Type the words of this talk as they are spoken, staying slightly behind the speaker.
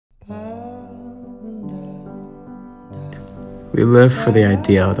We live for the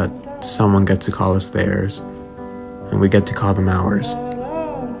idea that someone gets to call us theirs, and we get to call them ours.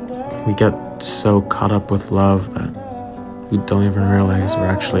 We get so caught up with love that we don't even realize we're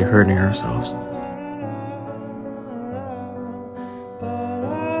actually hurting ourselves.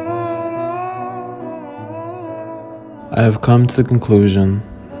 I have come to the conclusion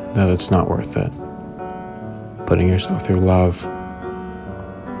that it's not worth it, putting yourself through love,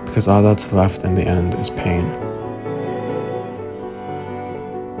 because all that's left in the end is pain.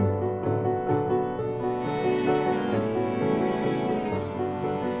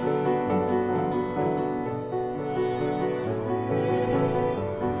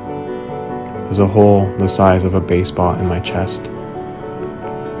 There's a hole the size of a baseball in my chest,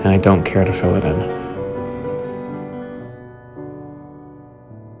 and I don't care to fill it in.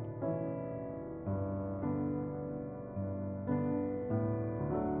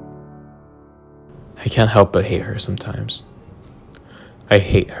 I can't help but hate her sometimes. I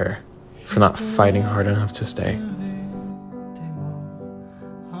hate her for not fighting hard enough to stay.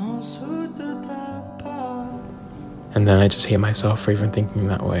 And then I just hate myself for even thinking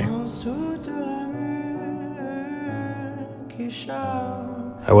that way.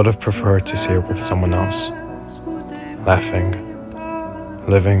 I would have preferred to see her with someone else, laughing,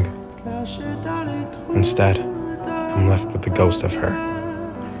 living. Instead, I'm left with the ghost of her.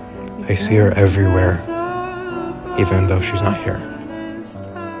 I see her everywhere, even though she's not here.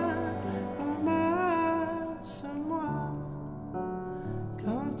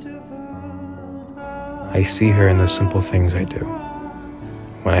 I see her in the simple things I do.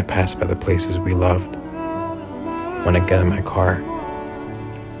 When I pass by the places we loved. When I get in my car,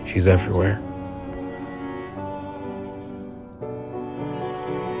 she's everywhere.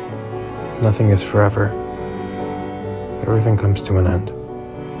 Nothing is forever. Everything comes to an end.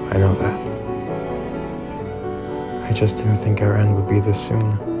 I know that. I just didn't think our end would be this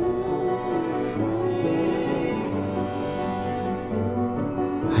soon.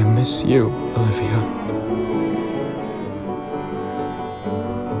 I miss you, Olivia.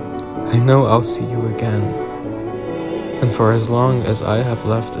 I know I'll see you again, and for as long as I have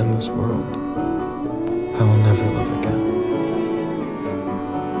left in this world, I will never love you.